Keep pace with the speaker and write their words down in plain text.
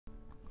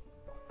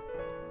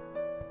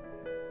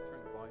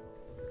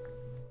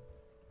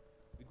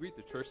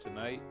the church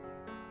tonight,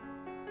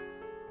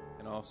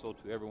 and also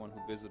to everyone who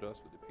visited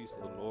us with the peace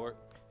of the Lord.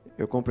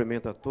 Eu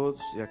cumprimento a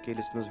todos e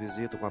aqueles que nos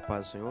visitam com a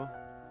paz do Senhor.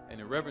 And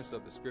in reverence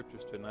of the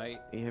scriptures tonight,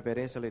 Em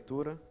reverência à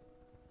leitura,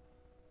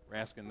 we're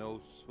asking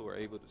those who are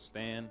able to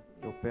stand,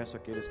 eu peço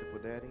àqueles que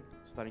puderem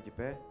estarem de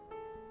pé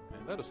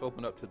and let us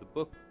open up to the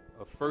book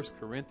of 1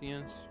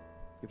 Corinthians,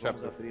 e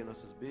vamos chapter, abrir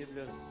nossas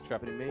Bíblias.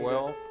 chapter Primeira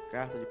 12,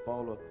 carta de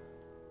Paulo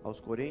aos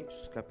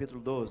Coríntios, capítulo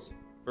 12.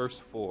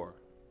 verse 4.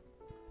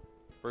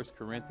 1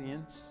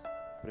 Corinthians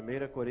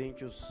 1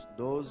 Coríntios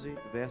 12,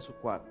 verso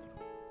 4.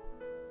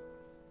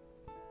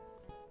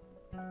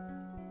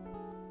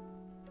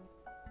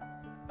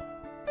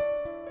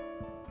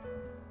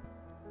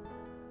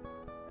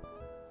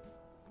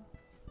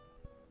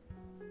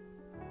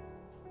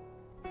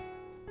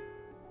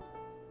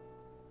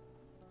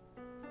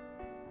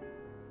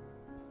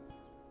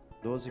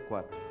 Doze,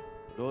 4.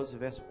 12,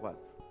 verso 4.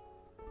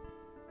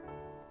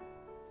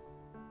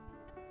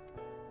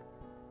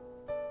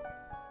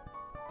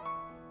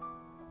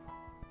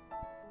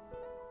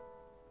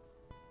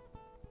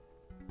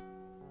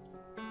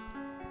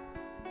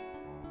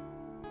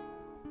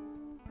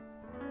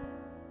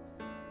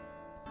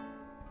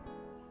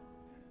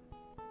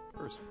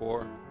 verse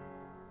 4,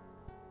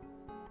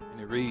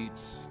 and it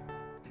reads,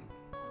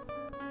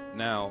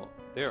 "Now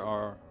there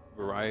are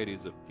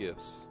varieties of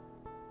gifts,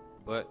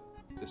 but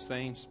the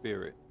same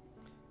Spirit.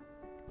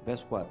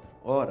 Verso 4.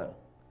 Ora,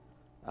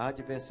 há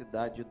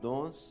diversidade de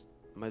dons,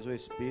 mas o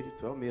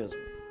Espírito é o mesmo.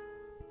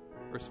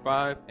 Verse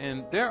 5,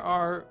 "And there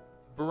are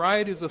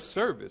varieties of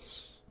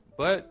service,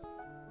 but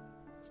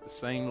it's the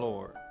same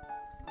Lord.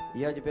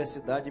 E há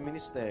diversidade de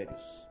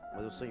ministérios,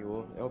 mas o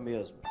Senhor é o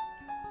mesmo.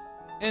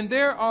 And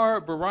there are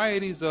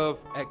varieties of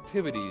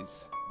activities,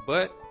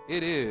 but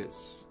it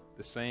is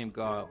the same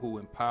God who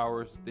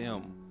empowers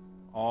them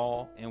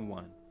all in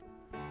one."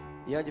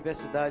 E há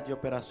diversidade de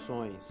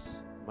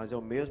operações, mas é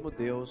o mesmo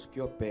Deus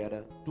que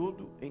opera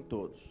tudo em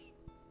todos.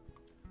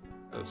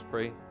 Let us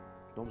pray.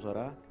 Vamos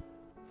orar?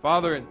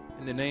 Father,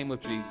 in the name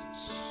of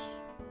Jesus,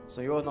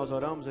 Senhor, nós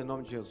oramos em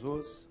nome de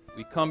Jesus.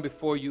 we come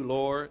before you,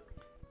 Lord,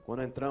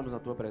 Quando entramos na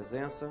Tua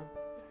presença,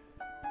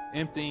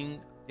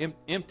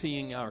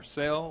 emptying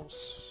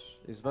ourselves,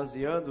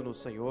 esvaziando-nos,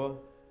 Senhor,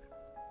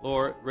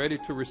 Lord, ready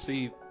to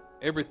receive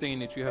everything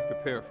that you have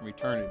prepared from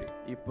eternity.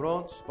 e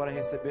prontos para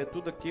receber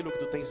tudo aquilo que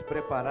Tu tens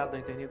preparado na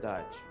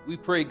eternidade. We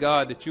pray,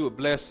 God, that you would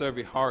bless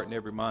every heart and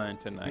every mind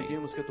tonight.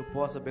 Pedimos que Tu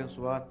possa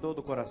abençoar todo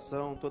o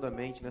coração, toda a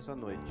mente nessa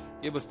noite.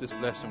 Give us this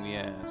blessing, we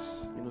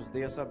ask. E nos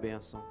dê essa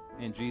bênção.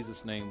 In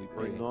Jesus' name we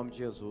pray. Em nome de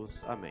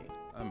Jesus. Amém.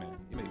 Amen.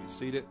 You may be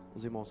seated.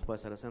 Os irmãos podem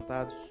estar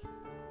assentados.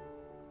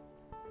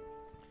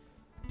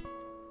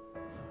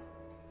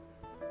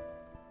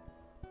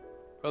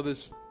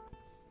 Brothers,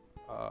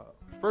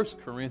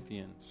 1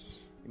 Corinthians,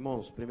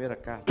 Irmãos, primeira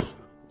carta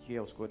aqui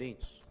aos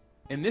Coríntios,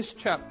 in this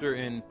chapter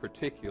in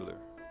particular,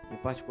 em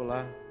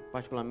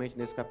particularmente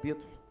nesse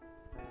capítulo,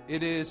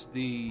 it is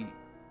the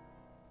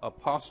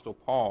Apostle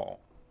Paul.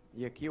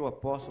 e aqui o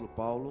apóstolo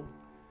Paulo,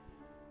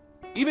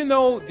 Even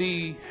though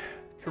the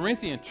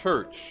Corinthian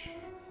church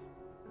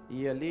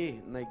e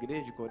ali na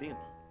igreja de Corinto,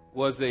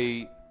 was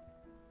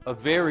a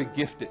very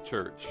gifted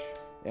church,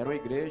 era uma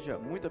igreja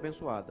muito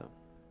abençoada.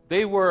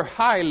 they were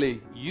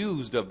highly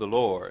used of the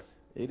Lord.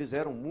 Eles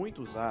eram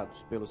muito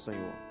usados pelo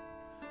Senhor.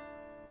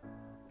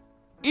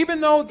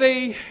 Even though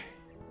a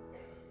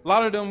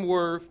lot of them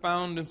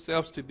found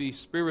themselves to be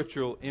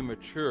spiritual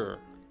immature,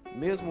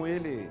 Mesmo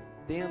ele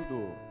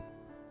tendo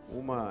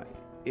uma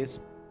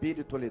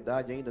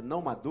espiritualidade ainda não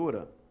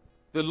madura,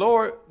 the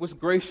Lord was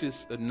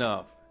gracious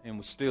enough and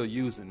was still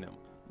using them.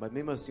 mas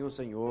mesmo assim o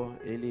Senhor,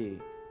 ele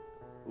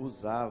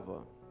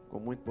usava com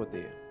muito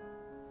poder.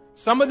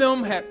 Some of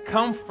them had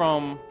come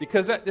from,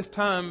 because at this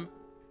time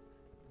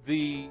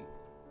the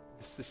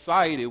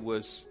society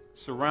was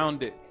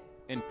surrounded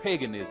in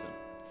paganism.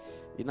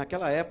 E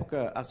naquela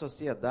época a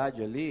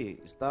sociedade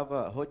ali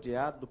estava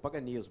rodeada do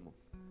paganismo.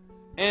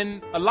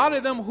 And a lot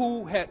of them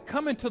who had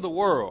come into the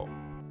world,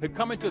 had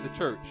come into the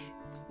church,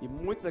 E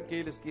muitos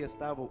daqueles que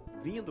estavam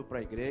vindo para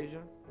a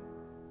igreja,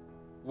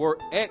 were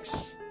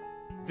ex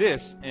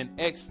this and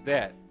ex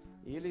that.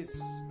 e eles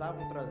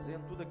estavam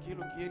trazendo tudo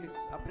aquilo que eles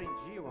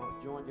aprendiam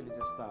de onde eles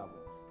estavam.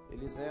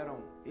 Eles eram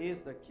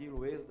ex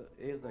daquilo, ex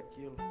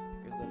daquilo,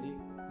 ex dali.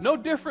 No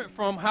different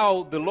from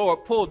how the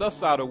Lord pulled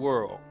us out of the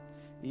world.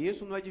 E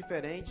isso não é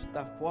diferente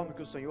da forma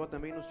que o Senhor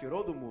também nos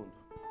tirou do mundo.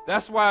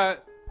 That's why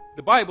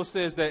the Bible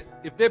says that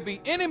if there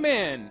be any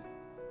man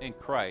in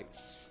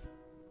Christ,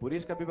 Por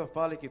isso que a Bíblia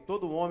fala que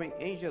todo homem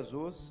em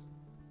Jesus,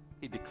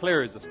 he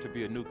declares us to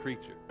be a new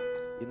creature.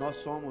 e nós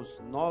somos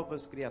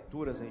novas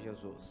criaturas em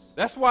Jesus.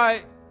 That's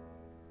why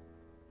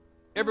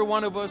every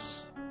one of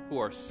us who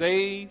are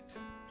saved,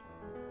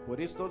 Por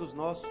isso todos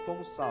nós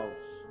fomos salvos.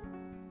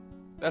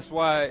 that's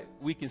why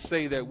we can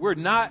say that we're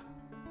not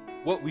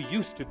what we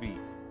used to be.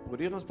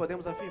 Por isso nós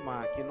podemos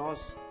afirmar que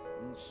nós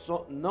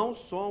não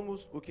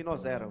somos o que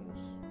nós éramos.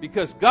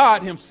 Because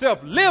God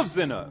himself lives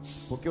in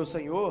us. Porque o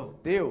Senhor,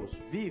 Deus,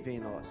 vive em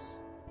nós.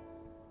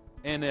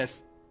 And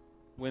as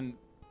when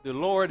the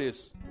Lord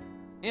is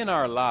in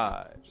our E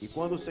lives,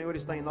 quando o Senhor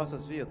está em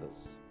nossas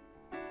vidas,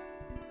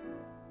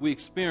 we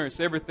experience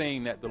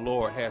everything that the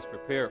Lord has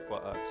prepared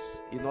for us.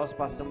 e nós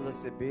passamos a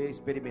receber,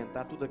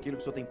 experimentar tudo aquilo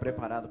que o Senhor tem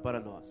preparado para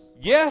nós.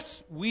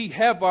 Yes, we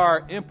have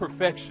our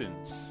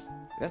imperfections.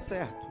 É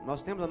certo,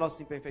 nós temos as nossas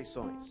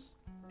imperfeições.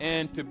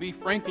 And to be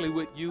frankly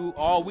with you,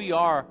 all we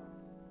are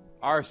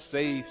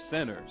saved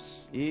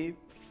sinners. E,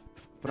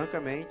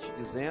 francamente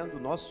dizendo,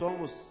 nós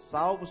somos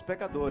salvos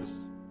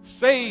pecadores.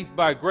 Saved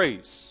by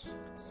grace.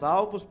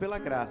 Salvos pela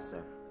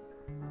graça.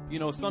 You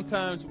know,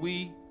 sometimes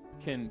we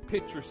can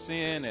picture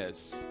sin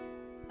as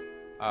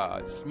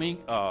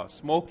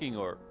smoking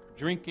or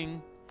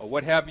drinking or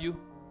what have you.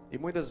 E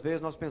muitas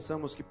vezes nós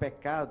pensamos que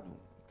pecado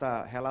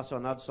está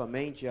relacionado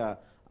somente a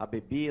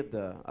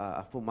bebida,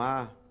 a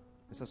fumar,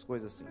 essas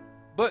coisas assim.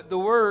 But the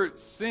word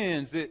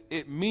sins,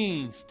 it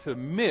means to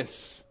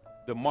miss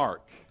the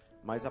mark.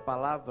 Mas a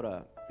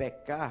palavra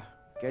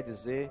pecar quer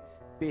dizer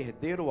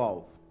perder o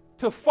alvo.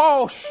 To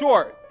fall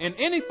short in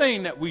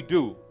anything that we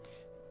do.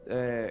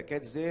 Quer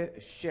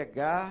dizer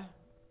chegar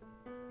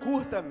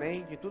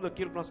curtamente em tudo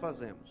aquilo que nós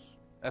fazemos.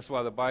 That's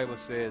why the Bible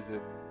says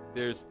that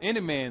there's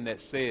any man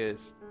that says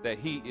that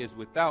he is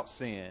without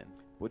sin.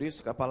 Por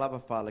isso que a palavra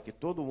fala que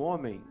todo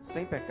homem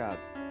sem pecado,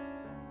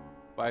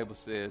 The Bible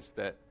says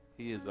that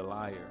he is a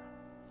liar.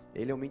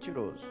 ele é um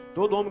mentiroso.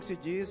 Todo homem que se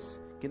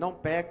diz que não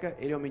peca,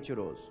 ele é um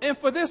mentiroso. And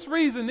for this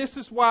reason, this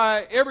is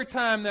why every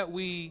time that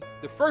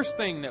the first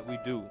thing that we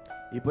do,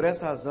 E por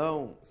essa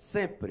razão,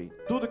 sempre,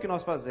 tudo que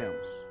nós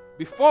fazemos,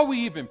 before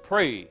we even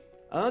pray,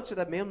 antes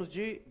até mesmo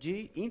de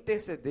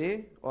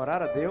interceder,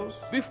 orar a Deus,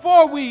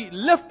 before we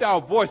lift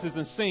our voices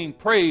and sing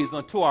praise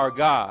unto our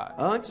God,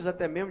 antes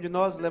até mesmo de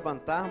nós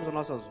levantarmos as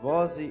nossas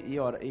vozes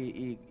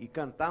e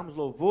cantarmos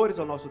louvores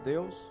ao nosso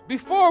Deus,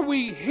 before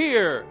we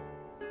hear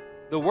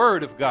the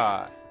word of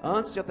God,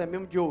 antes de até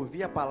mesmo de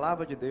ouvir a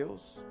palavra de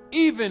Deus,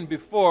 even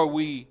before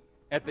we,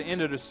 at the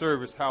end of the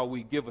service, how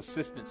we give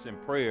assistance in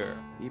prayer,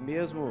 e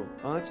mesmo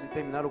antes de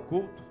terminar o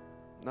culto,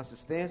 na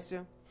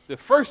assistência, the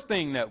first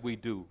thing that we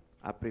do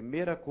a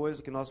primeira coisa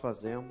que nós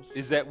fazemos,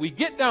 is that we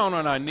get down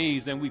on our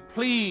knees and we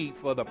plead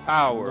for the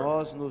power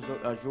nós nos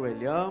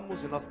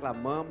ajoelhamos e nós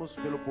clamamos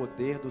pelo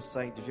poder do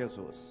sangue de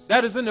Jesus.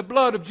 that is in the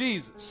blood of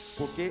Jesus.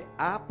 Porque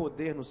há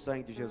poder no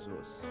sangue de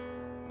Jesus.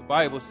 The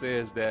Bible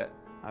says that,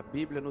 A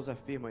Bíblia nos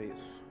afirma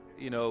isso.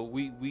 you know,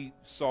 we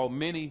saw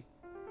many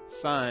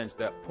signs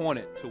that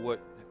pointed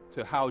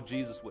to how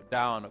Jesus would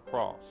die on the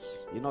cross.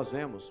 E nós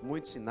vemos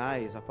muitos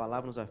sinais, a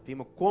palavra nos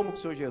afirma como que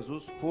o Senhor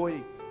Jesus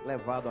foi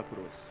levado à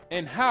cruz.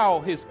 And how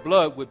his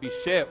blood would be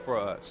shed for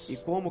us. E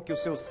como que o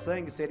seu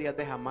sangue seria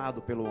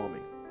derramado pelo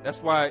homem.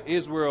 That's why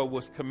Israel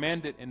was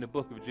commanded in the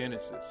book of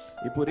Genesis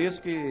E por isso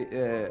que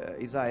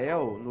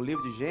Israel, no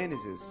livro de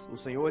Gênesis, o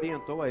Senhor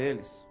orientou a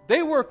eles.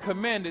 they were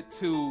commanded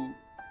to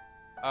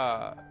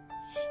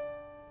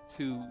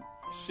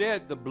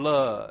shed the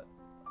blood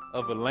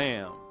of a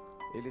lamb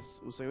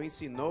O Senhor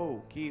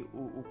ensinou que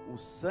o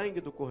sangue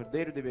do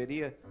cordeiro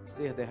deveria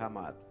ser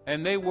derramado.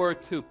 and they were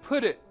to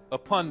put it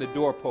upon the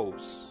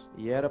doorposts.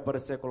 E era para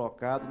ser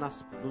colocado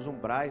nos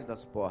umbrais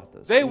das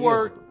portas. They Em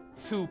were Êxodo.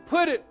 to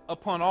put it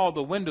upon all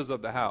the windows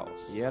of the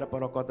house. E era para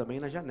colocar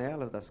também nas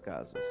janelas das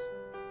casas.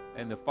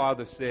 And the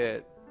father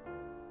said,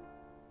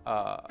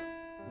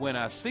 when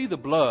I see the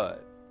blood,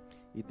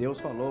 E Deus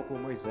falou com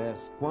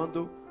Moisés: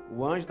 quando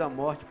o anjo da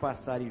morte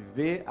passar e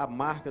ver a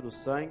marca do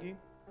sangue,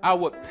 I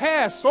would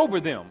pass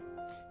over them.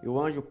 e o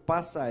anjo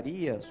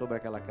passaria sobre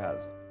aquela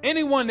casa.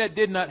 Anyone that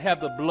did not have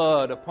the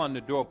blood upon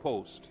the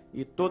doorpost,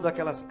 E todas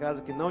aquelas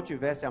casas que não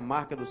tivessem a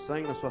marca do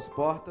sangue nas suas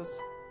portas,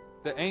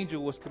 the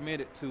angel was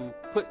committed to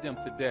put them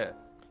to death.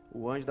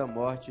 o anjo da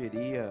morte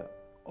iria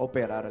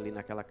operar ali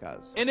naquela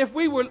casa. And if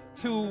we were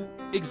to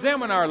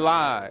examine our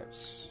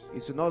lives, E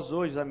se nós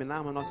hoje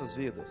examinarmos nossas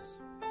vidas,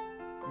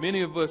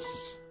 many of us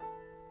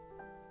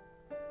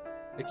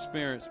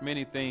experience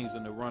many things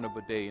in the run of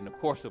a day, in the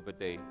course of a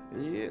day.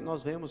 e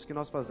nós vemos que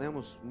nós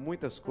fazemos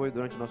muitas coisas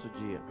durante o nosso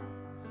dia.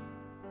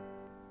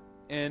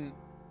 And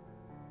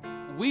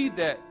we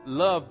that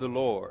love the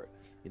Lord,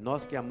 E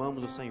nós que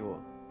amamos o Senhor,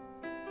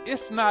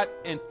 it's not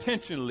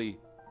intentionally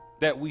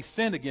that we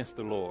sin against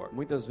the Lord.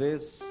 muitas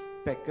vezes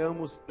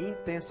pecamos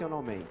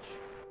intencionalmente.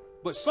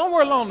 But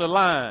somewhere along the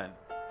line,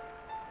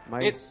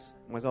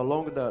 Mas ao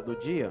longo do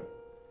dia,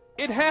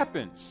 it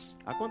happens.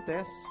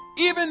 acontece.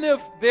 Even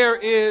if there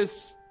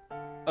is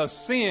a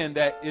sin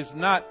that is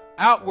not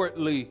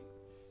outwardly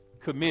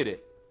committed,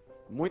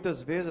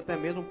 Muitas vezes até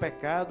mesmo um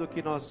pecado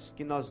que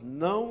nós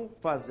não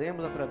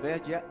fazemos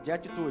através de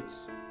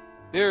atitudes.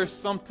 there's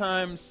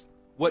sometimes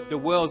what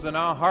dwells in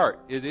our heart.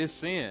 It is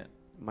sin.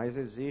 Mas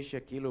existe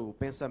aquilo, o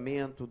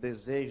pensamento, o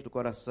desejo do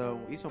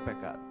coração, isso é um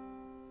pecado.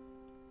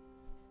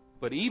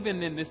 But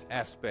even in this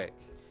aspect,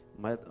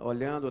 Mas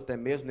olhando até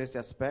mesmo nesse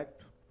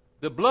aspecto,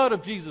 the blood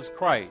of Jesus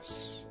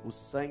Christ o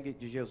sangue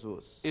de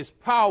Jesus is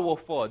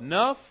powerful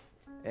enough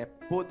é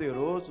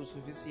poderoso o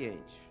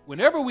suficiente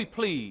whenever we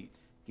plead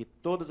que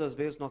todas as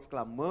vezes nós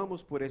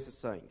clamamos por esse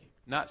sangue,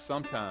 not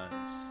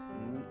sometimes.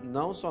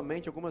 Não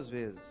somente algumas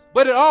vezes,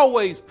 But it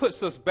always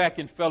puts us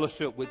back in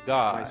fellowship with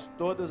God, mas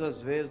todas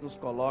as vezes nos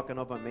coloca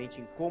novamente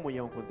em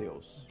comunhão com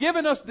Deus,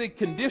 giving us the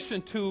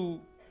condition to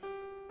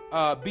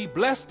be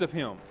blessed of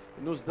Him.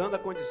 nos dando a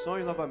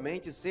condições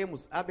novamente de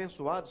sermos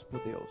abençoados por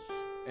Deus.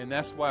 And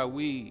that's why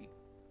we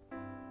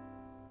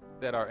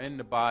that are in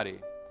the body,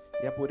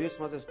 E é por isso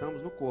que nós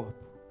estamos no corpo.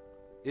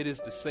 it is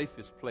the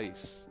safest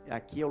place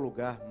Aqui é o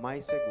lugar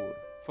mais seguro.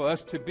 for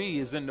us to be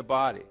is in the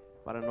body.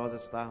 Para nós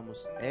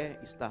estarmos é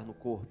estar no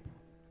corpo.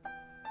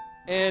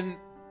 And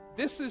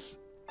this is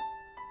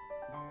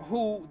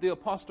who the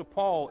Apostle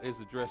Paul is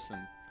addressing,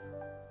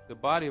 the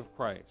body of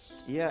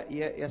Christ. E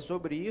é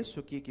sobre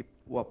isso que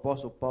o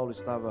apóstolo Paulo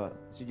estava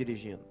se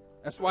dirigindo.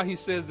 That's why he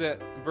says that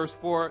in verse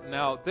 4,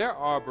 now there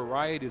are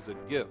varieties of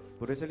gifts,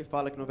 Por isso ele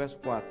fala aqui no verso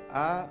 4,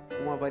 há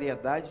uma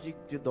variedade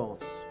de dons,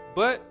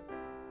 but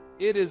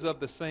it is of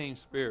the same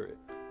Spirit.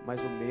 mas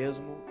o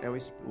mesmo é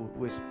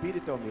o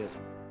Espírito é o mesmo.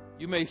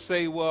 You may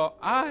say, well,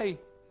 I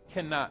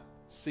cannot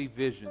see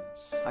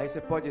visions. Aí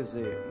você pode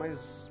dizer,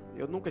 mas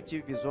eu nunca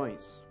tive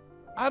visões.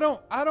 I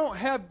don't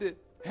have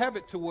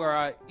it to where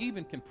I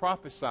even can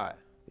prophesy.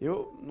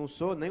 Eu não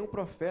sou nenhum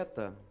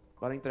profeta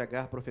para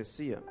entregar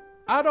profecia.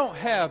 I don't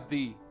have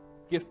the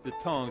gift of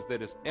tongues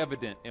that is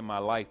evident in my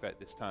life at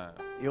this time.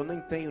 Eu nem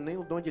tenho nem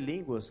o dom de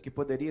línguas que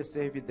poderia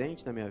ser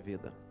evidente na minha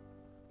vida.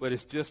 But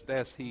it's just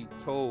as he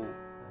told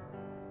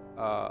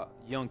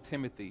young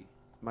Timothy.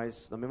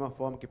 Mas da mesma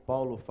forma que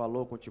Paulo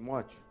falou com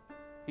Timóteo,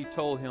 He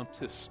told him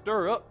to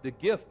stir up the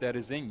gift that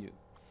is in you.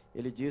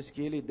 ele disse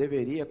que ele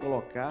deveria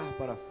colocar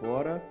para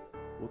fora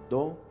o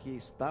dom que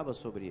estava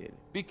sobre ele.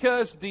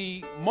 Because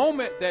the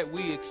moment that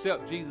we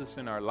accept Jesus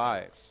in our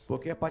lives,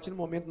 Porque a partir do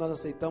momento que nós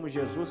aceitamos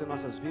Jesus em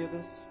nossas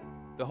vidas,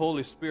 the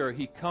Holy Spirit,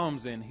 He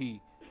comes and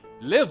He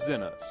lives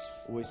in us.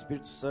 o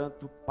Espírito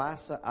Santo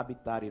passa a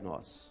habitar em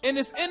nós. And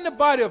it's in the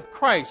body of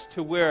Christ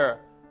to where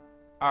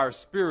our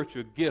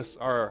spiritual gifts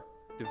are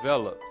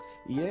developed.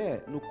 E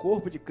é no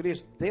corpo de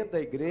Cristo, dentro da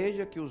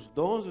igreja, que os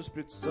dons do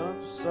Espírito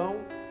Santo são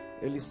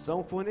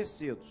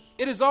fornecidos.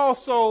 It is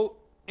also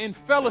in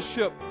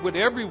fellowship with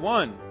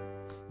everyone.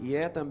 E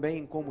é também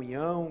em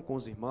comunhão com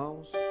os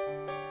irmãos.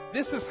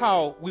 This is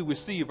how we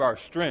receive our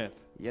strength.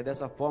 E é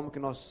dessa forma que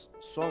nós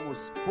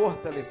somos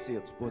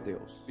fortalecidos por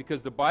Deus.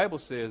 Because the Bible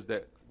says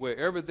that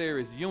wherever there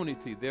is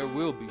unity, there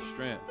will be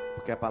strength.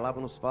 Porque a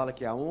palavra nos fala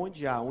que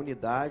aonde há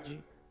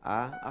unidade,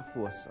 há a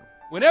força.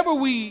 Whenever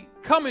we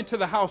come into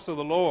the house of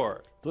the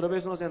Lord, Toda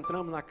vez que nós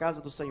entramos na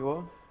casa do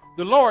Senhor,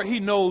 the Lord, He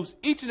knows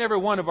each and every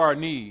one of our o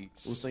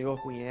needs. Senhor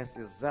conhece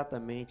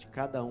exatamente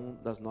cada um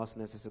das nossas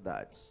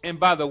necessidades. And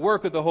by the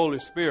work of the Holy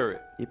Spirit,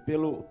 E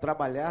pelo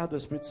trabalhar do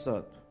Espírito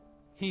Santo,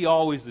 He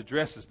always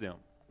addresses them.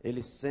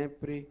 Ele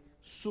sempre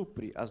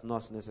supre as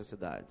nossas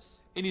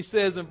necessidades. And He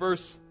says in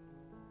verse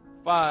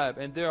 5,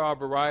 and there are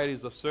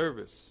varieties of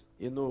service,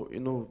 E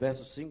no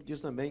verso 5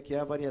 diz também que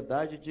há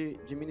variedade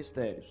de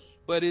ministérios.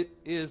 but it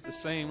is the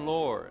same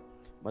Lord.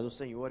 Mas o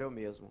Senhor é o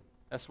mesmo.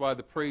 That's why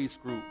the praise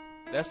group,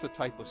 that's the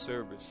type of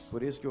service.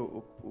 Por isso que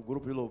o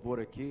grupo de louvor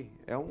aqui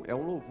é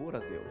um louvor a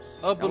Deus.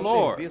 Of É the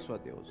Lord. serviço a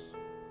Deus.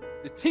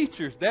 The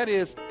teachers, that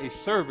is a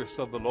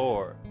service of the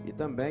Lord. E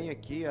também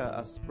aqui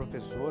as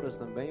professoras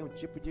também é um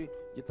tipo de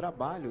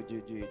trabalho,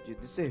 de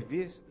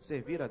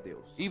servir a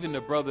Deus. Even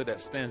the brother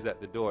that stands at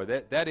the door,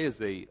 that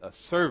is a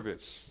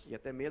service E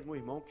até mesmo o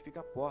irmão que fica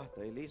à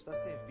porta, ele está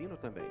servindo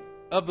também.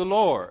 of the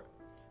Lord.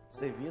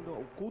 Servindo,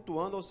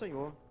 cultuando ao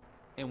Senhor.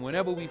 And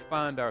whenever we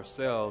find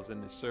ourselves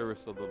in the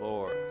service of the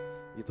Lord,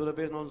 E toda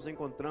vez nós nos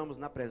encontramos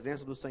na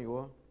presença do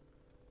Senhor,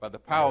 by the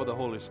power of the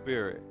Holy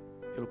Spirit,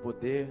 pelo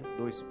poder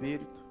do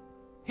Espírito,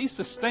 He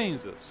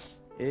sustains us.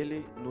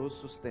 Ele nos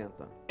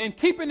sustenta. And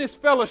keeping this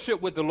fellowship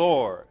with the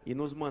Lord, E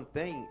nos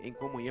mantém em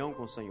comunhão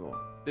com o Senhor.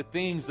 the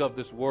things of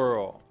this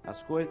world,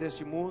 As coisas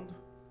deste mundo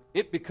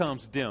it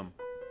becomes dim.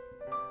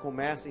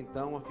 começam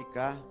então a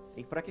ficar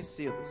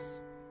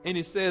enfraquecidas, And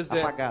He says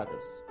that,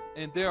 apagadas.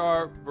 and there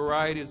are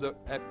varieties of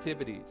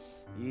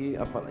activities. E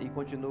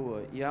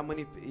continua. E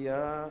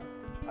há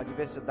a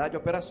diversidade de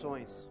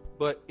operações.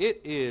 But it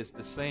is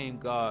the same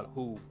God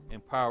who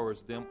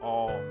empowers them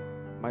all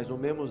Mas o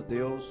mesmo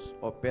Deus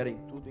opera em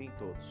tudo e em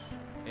todos.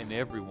 and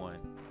everyone.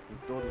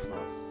 Em todos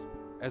nós.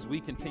 As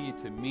we continue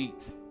to meet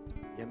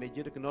E à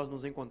medida que nós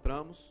nos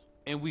encontramos,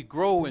 and we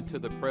grow into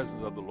the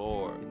presence of the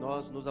Lord, e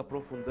nós nos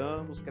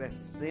aprofundamos,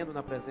 crescendo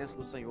na presença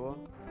do Senhor,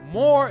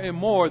 more and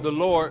more the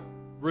Lord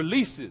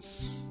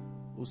releases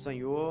o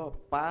Senhor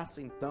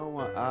passa então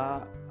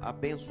a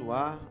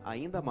abençoar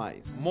ainda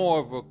mais.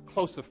 more of a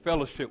closer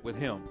fellowship with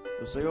Him.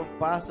 O Senhor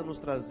passa a nos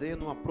trazer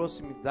numa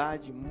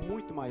proximidade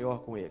muito maior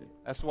com Ele.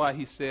 That's why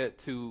He said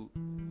to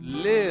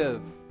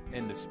live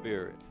in the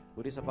Spirit.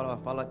 Por isso a palavra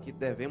fala que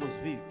devemos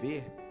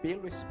viver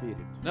pelo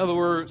Espírito. In other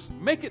words,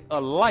 make it a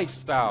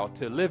lifestyle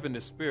to live in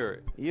the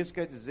Spirit. E isso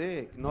quer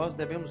dizer que nós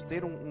devemos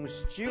ter um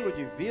estilo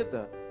de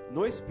vida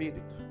no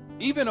Espírito.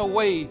 Even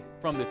away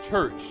from the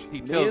church,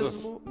 He tells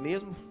us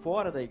Mesmo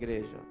fora da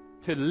igreja.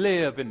 to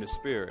live in the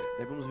Spirit.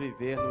 Devemos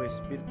viver no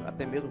Espírito,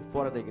 até mesmo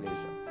fora da igreja.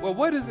 Well,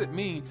 what does it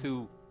mean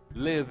to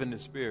live in the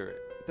Spirit?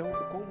 Então,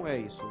 como é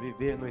isso?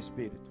 Viver no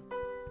Espírito?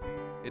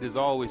 It is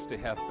always to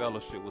have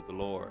fellowship with the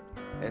Lord.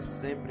 É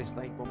sempre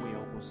estar em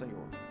comunhão com o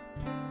Senhor.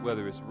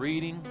 Whether it's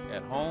reading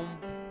at home,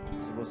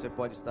 Se você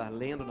pode estar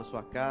lendo na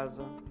sua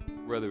casa,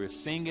 whether it's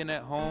singing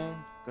at home,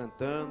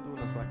 cantando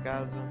na sua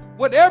casa,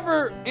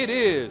 whatever it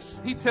is,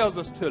 He tells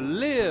us to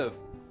live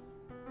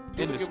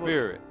in the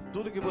Spirit.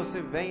 tudo que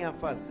você venha a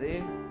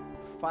fazer,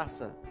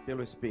 faça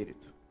pelo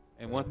Espírito.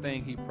 And one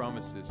thing He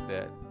promises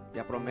that E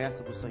a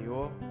promessa do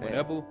Senhor é,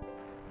 whenever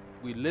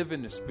we live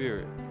in the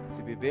Spirit,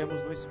 se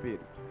vivermos no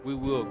Espírito, we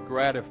will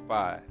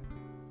gratify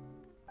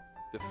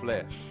the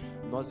flesh.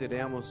 nós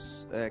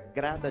iremos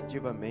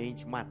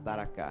gradativamente matar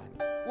a carne.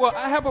 Well,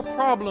 I have a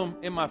problem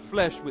in my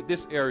flesh with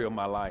this area of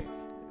my life.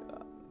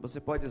 Você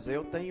pode dizer,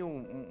 eu tenho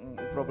um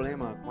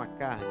problema com a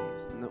carne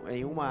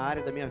em uma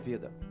área da minha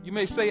vida. You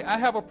may say, I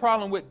have a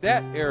problem with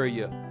that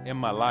area in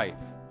my life.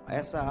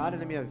 Essa área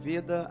da minha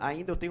vida,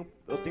 ainda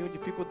eu tenho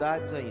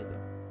dificuldades ainda.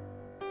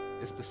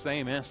 It's the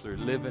same answer,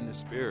 live in the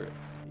Spirit.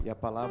 E a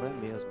palavra é a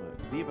mesma,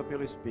 viva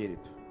pelo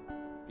Espírito.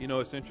 You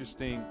know, it's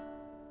interesting,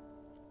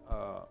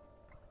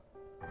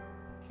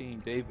 King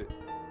David,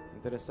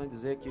 Interessante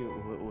dizer que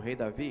o rei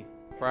Davi,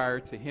 prior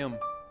to him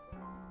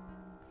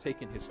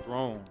taking his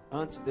throne,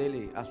 antes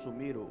dele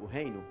assumir o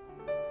reino,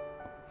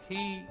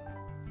 he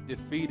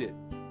defeated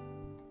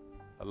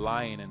a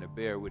lion and a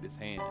bear with his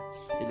hands.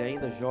 ele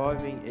ainda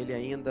jovem, ele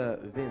ainda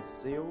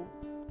venceu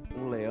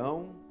um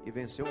leão e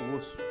venceu um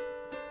urso.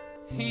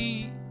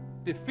 He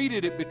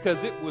defeated it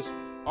because it was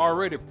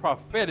already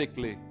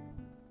prophetically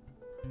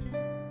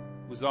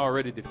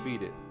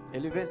defeated.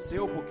 Ele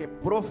venceu porque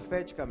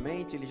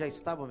profeticamente eles já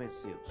estavam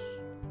vencidos.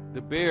 The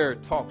bear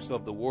talks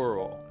of the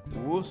world.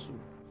 O urso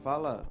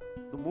fala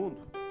do mundo.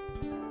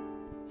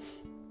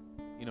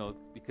 You know,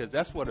 because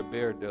that's what a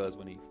bear does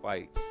when he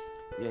fights.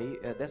 E aí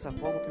é dessa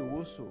forma que o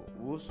urso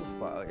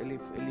ele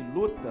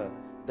luta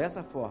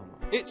dessa forma.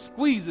 It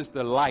squeezes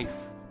the life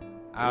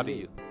out of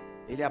you.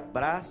 Ele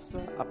abraça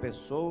a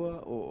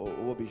pessoa,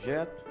 o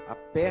objeto,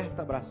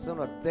 aperta,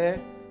 abraçando até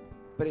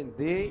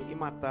prender e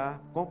matar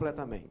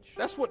completamente.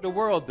 That's what the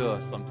world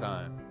does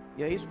sometimes.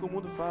 E é isso que o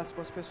mundo faz com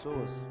as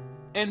pessoas.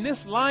 And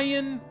this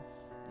lion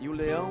E o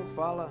leão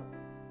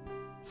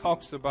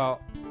talks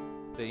about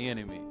the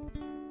enemy.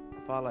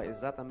 fala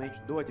exatamente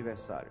do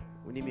adversário,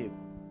 o inimigo.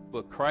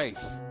 But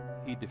Christ,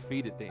 He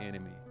defeated the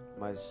enemy.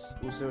 Mas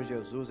o Senhor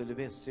Jesus, ele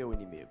venceu o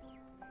inimigo.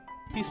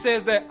 He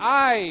says that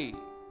I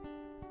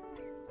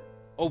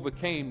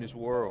overcame this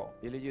world.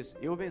 Ele diz,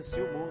 eu venci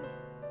o mundo.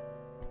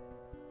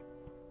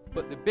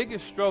 But the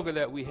biggest struggle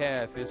that we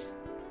have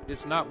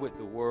is not with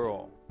the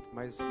world.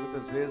 Mas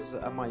muitas vezes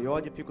a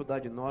maior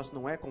dificuldade nossa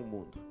não é com o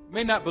mundo. You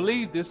may not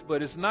believe this,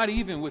 but it's not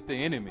even with the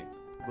enemy.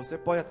 Você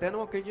pode até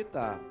não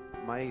acreditar,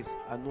 mas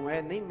não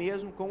é nem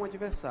mesmo com o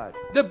adversário.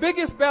 The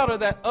biggest battle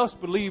that us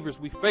believers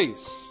we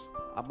face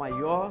A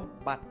maior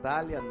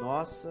batalha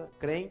nossa,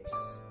 crentes,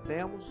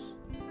 temos,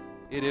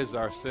 it is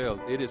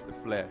ourselves. It is the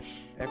flesh.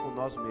 é com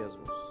nós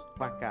mesmos,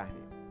 com a carne.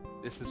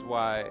 This is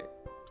why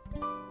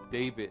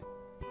David,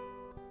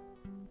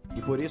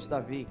 E por isso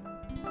Davi,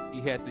 he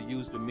had to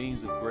use the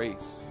means of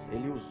grace.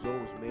 ele usou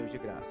os meios de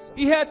graça.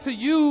 He had to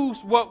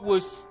use what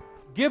was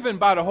given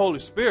by the Holy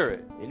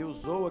Spirit Ele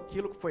usou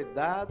aquilo que foi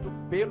dado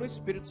pelo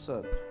Espírito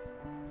Santo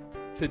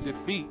to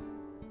defeat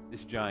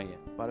this giant.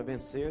 para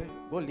vencer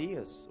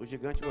Golias, o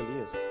gigante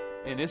Golias.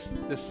 And it's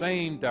the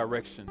same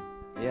direction.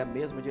 É a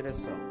mesma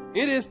direção.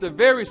 It is the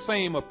very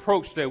same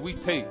approach that we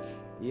take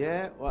E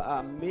é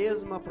a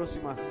mesma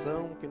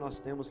aproximação que nós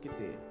temos que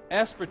ter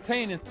as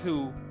pertaining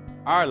to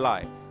our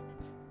life,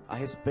 a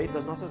respeito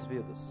das nossas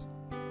vidas.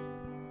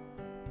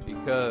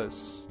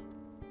 because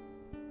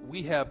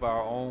we have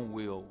our own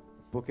will,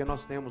 Porque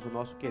nós temos o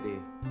nosso querer,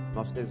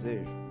 nosso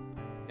desejo.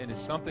 and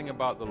it's something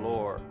about the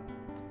Lord.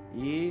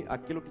 E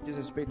aquilo que diz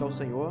respeito ao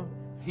Senhor,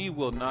 He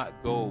will not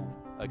go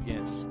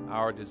against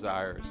our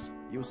desires.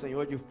 e o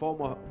Senhor de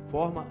forma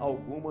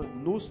alguma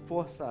nos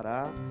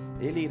forçará,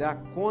 Ele irá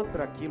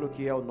contra aquilo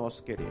que é o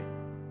nosso querer.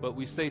 But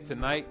we say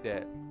tonight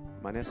that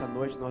Mas nessa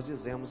noite nós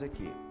dizemos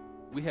aqui,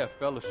 we have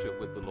fellowship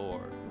with the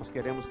Lord nós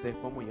queremos ter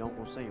comunhão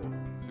com o Senhor,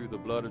 through the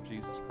blood of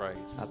Jesus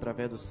Christ.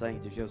 através do sangue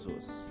de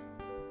Jesus.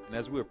 And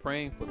as we are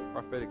praying for the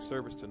prophetic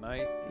service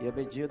tonight, E à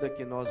medida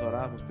que nós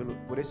orarmos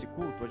por esse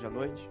culto hoje à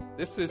noite,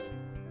 this is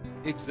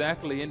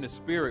exactly in the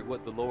spirit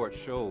what the Lord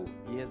showed.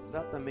 e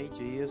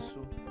exatamente isso,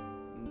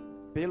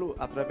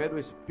 através do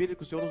Espírito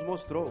que o Senhor nos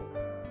mostrou.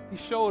 He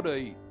showed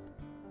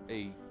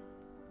a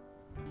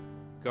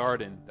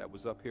garden that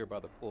was up here by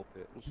the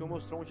pulpit. O Senhor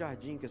mostrou um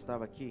jardim que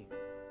estava aqui,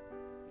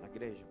 na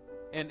igreja.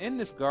 And in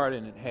this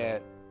garden it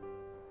had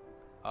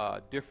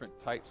different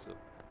types of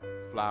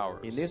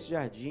flowers, E nesse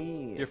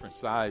jardim different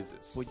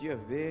sizes. podia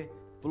ver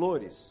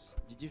flores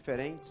de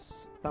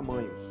diferentes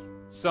tamanhos.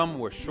 Some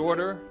were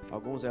shorter,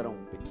 Alguns eram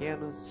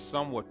pequenas,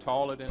 some were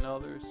taller than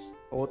others.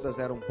 outras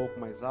eram um pouco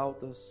mais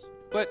altas.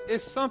 But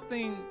it's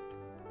something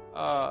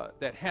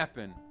that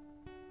happened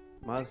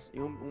Mas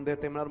em um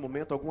determinado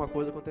momento alguma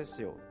coisa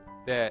aconteceu.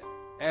 that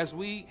as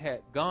we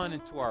had gone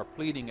into our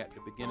pleading at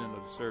the beginning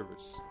of the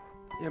service,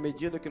 E à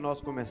medida que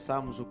nós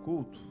começarmos o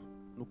culto,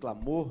 no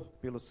clamor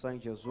pelo sangue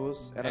de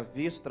Jesus, era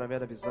visto através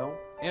da visão,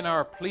 in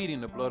our pleading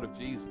the blood of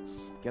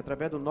Jesus, que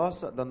através do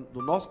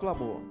nosso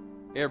clamor,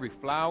 every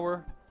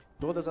flower,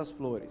 todas as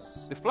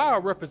flores, the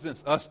flower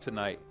represents us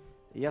tonight.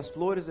 e as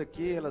flores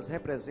aqui, elas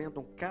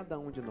representam cada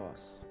um de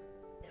nós.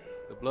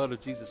 The blood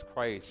of Jesus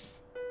Christ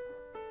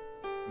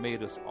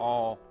made us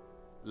all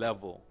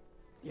level.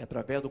 E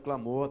através do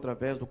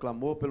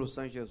clamor pelo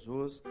sangue de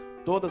Jesus,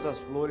 todas as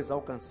flores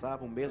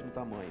alcançavam o mesmo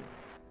tamanho.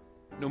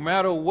 No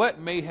matter what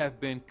may have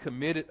been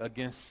committed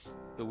against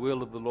the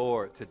will of the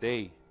Lord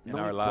today in Não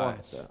our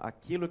lives, importa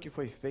aquilo que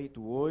foi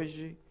feito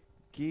hoje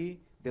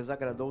que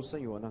desagradou o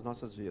Senhor nas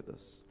nossas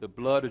vidas. the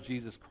blood of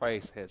Jesus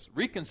Christ has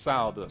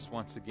reconciled us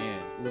once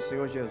again. O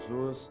Senhor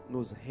Jesus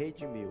nos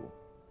redimiu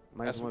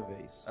mais That's- uma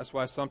vez. That's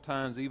why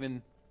sometimes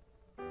even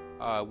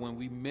when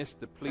we miss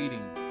the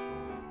pleading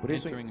Por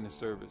isso, entering the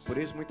service,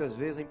 muitas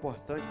vezes é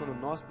importante quando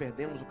nós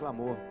perdemos o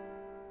clamor.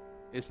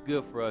 it's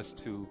good for us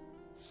to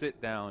sit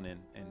down and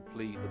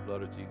plead the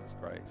blood of Jesus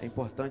Christ. É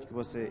importante que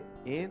você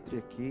entre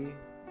aqui,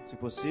 se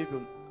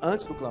possível,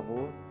 antes do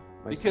clamor.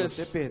 Mas Because-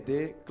 se você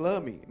perder,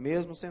 clame,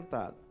 mesmo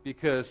sentado.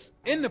 Because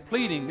in the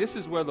pleading, this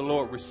is where the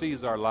Lord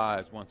receives our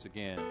lives once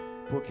again.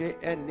 Porque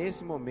é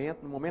nesse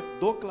momento, no momento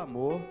do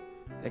clamor,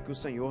 é que o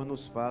Senhor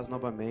nos faz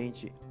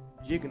novamente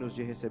dignos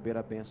de receber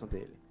a bênção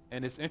dele.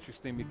 And it's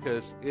interesting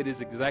because it is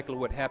exactly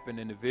what happened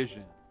in the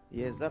vision.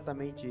 E é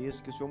exatamente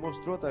isso que o Senhor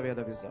mostrou através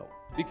da visão.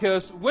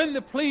 Because when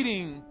the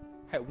pleading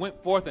went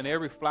forth and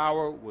every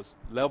flower was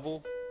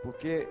level,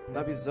 Porque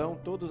na visão,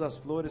 todas as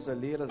flores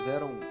ali, elas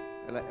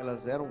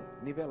eram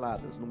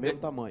niveladas, no mesmo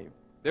tamanho.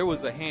 there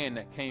was a hand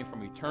that came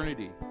from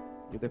eternity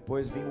E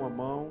depois vinha uma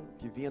mão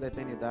que vinha da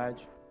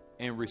eternidade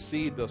and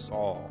received us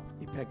all.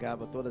 e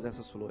pegava todas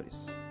essas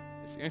flores.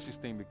 It's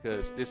interesting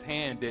because this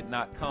hand did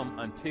not come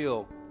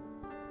until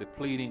the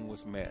pleading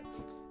was met.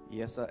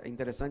 E é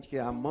interessante que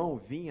a mão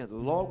vinha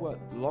logo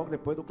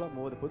depois do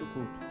clamor, depois do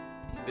culto.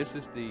 This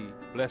is the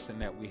blessing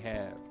that we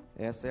have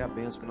Essa é a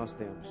bênção que nós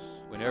temos.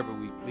 whenever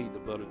we plead the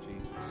blood of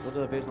Jesus.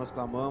 Toda vez que nós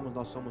clamamos,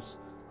 nós somos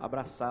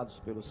abraçados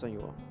pelo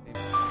Senhor.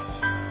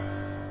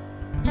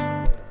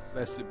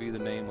 Blessed be the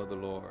name of the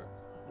Lord.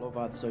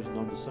 Louvado seja o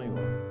nome do Senhor.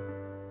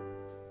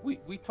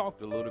 We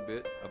talked a little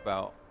bit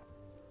about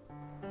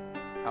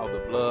how the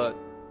blood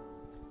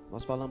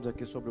Nós falamos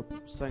aqui sobre o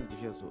sangue de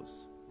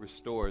Jesus,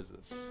 restores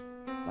us.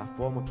 da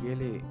forma que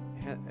ele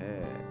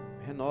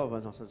renova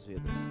as nossas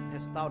vidas,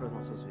 restaura as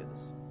nossas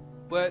vidas.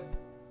 But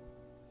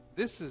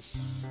this is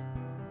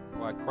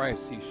why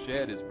Christ, he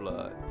shed his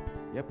blood.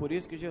 E é por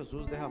isso que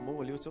Jesus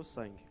derramou ali o seu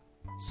sangue,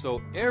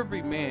 So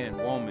every man,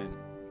 woman,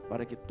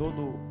 para que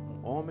todo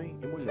homem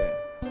e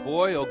mulher,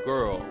 boy or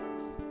girl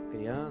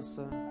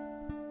criança,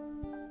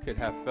 could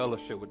have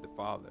fellowship with the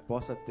Father.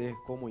 possa ter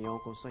comunhão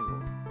com o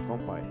Senhor, com o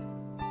Pai.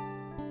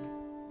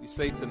 We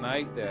say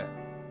tonight that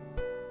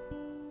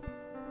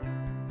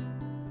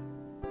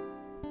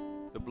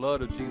the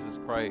blood of Jesus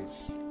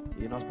Christ,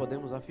 E nós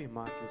podemos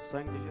afirmar que o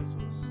sangue de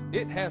Jesus,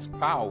 it has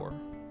power,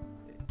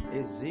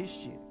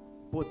 existe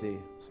poder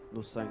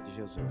no sangue de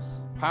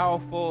Jesus.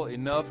 powerful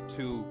enough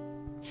to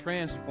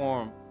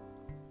transform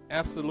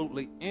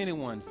absolutely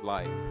anyone's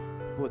life.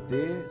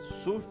 Poder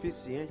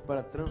suficiente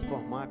para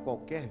transformar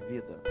qualquer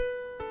vida.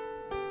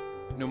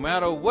 No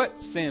matter what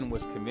sin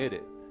was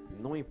committed.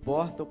 Não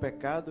importa o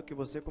pecado que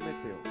você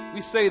cometeu.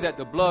 We say that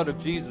the blood of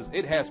Jesus,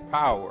 it has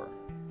power.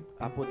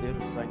 Há poder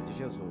no sangue de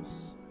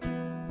Jesus.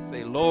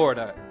 Say, Lord,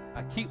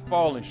 I keep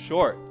falling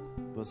short.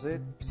 Você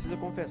precisa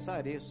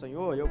confessar isso.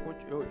 Senhor, eu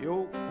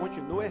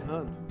continuo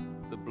errando.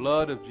 The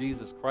blood of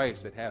Jesus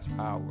Christ, it has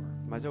power.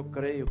 Mas eu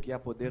creio que há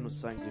poder no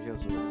sangue de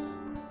Jesus.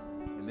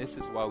 And this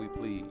is why we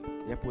plead.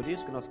 E é por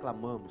isso que nós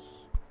clamamos.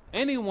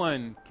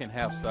 Anyone can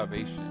have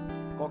salvation.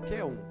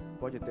 Qualquer um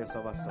pode ter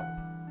salvação.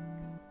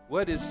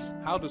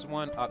 How does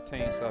one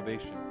obtain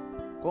salvation?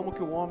 Como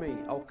que o homem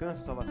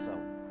alcança salvação?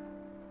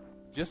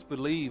 Just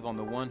believe on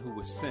the one who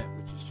was sent,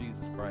 which is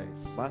Jesus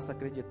Christ. Basta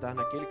acreditar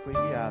naquele que foi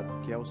enviado,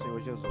 que é o Senhor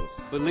Jesus.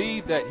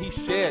 Believe that he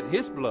shed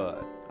his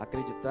blood.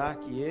 Acreditar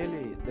que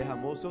ele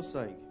derramou seu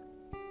sangue.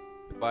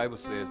 The Bible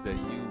says that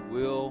you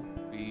will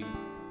be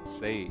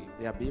saved.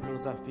 E a Bíblia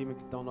nos afirma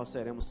que então nós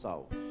seremos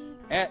salvos.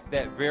 At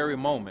that very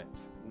moment.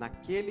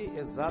 Naquele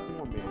exato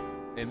momento.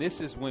 And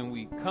this is when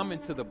we come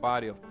into the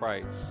body of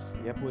Christ.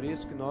 E é por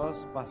isso que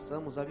nós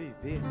passamos a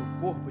viver no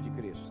corpo de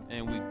Cristo.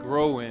 And we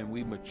grow and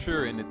we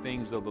mature in the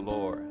things of the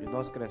Lord. E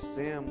nós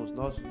crescemos,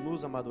 nós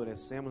nos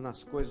amadurecemos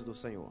nas coisas do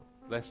Senhor.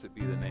 Blessed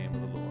be the name of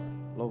the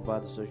Lord.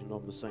 Louvado seja o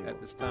nome do Senhor. At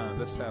this time,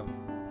 let's have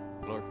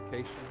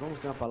glorification. Vamos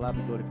ter uma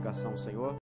palavra de glorificação ao Senhor.